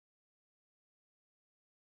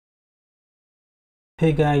Hey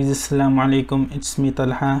guys, assalamu alaikum, it's me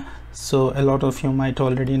Talha. So a lot of you might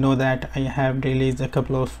already know that I have released a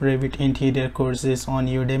couple of Revit interior courses on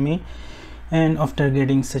Udemy, and after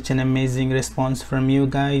getting such an amazing response from you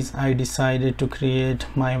guys, I decided to create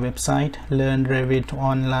my website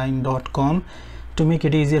learnrevittonline.com to make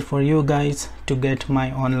it easier for you guys to get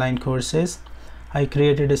my online courses. I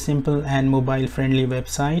created a simple and mobile friendly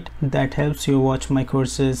website that helps you watch my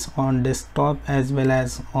courses on desktop as well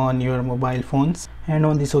as on your mobile phones. And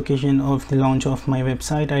on this occasion of the launch of my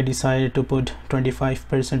website, I decided to put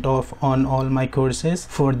 25% off on all my courses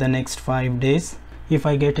for the next 5 days. If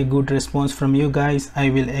I get a good response from you guys, I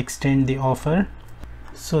will extend the offer.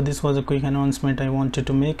 So this was a quick announcement I wanted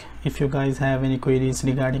to make. If you guys have any queries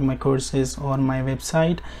regarding my courses or my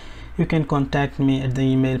website, you can contact me at the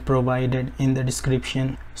email provided in the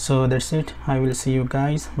description. So that's it. I will see you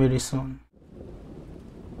guys very soon.